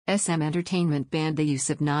SM Entertainment banned the use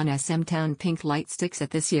of non-SMTOWN pink light sticks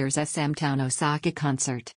at this year's SMTOWN Osaka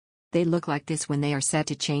concert. They look like this when they are set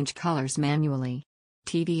to change colors manually.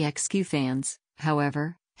 TVXQ fans,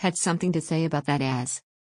 however, had something to say about that as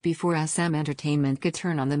before SM Entertainment could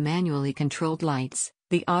turn on the manually controlled lights,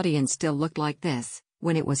 the audience still looked like this.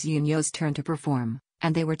 When it was Yunyo's turn to perform,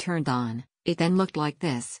 and they were turned on, it then looked like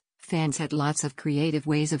this. Fans had lots of creative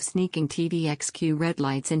ways of sneaking TVXQ red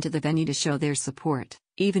lights into the venue to show their support,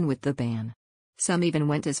 even with the ban. Some even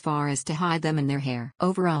went as far as to hide them in their hair.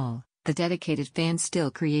 Overall, the dedicated fans still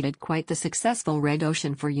created quite the successful red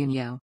ocean for Yunyo.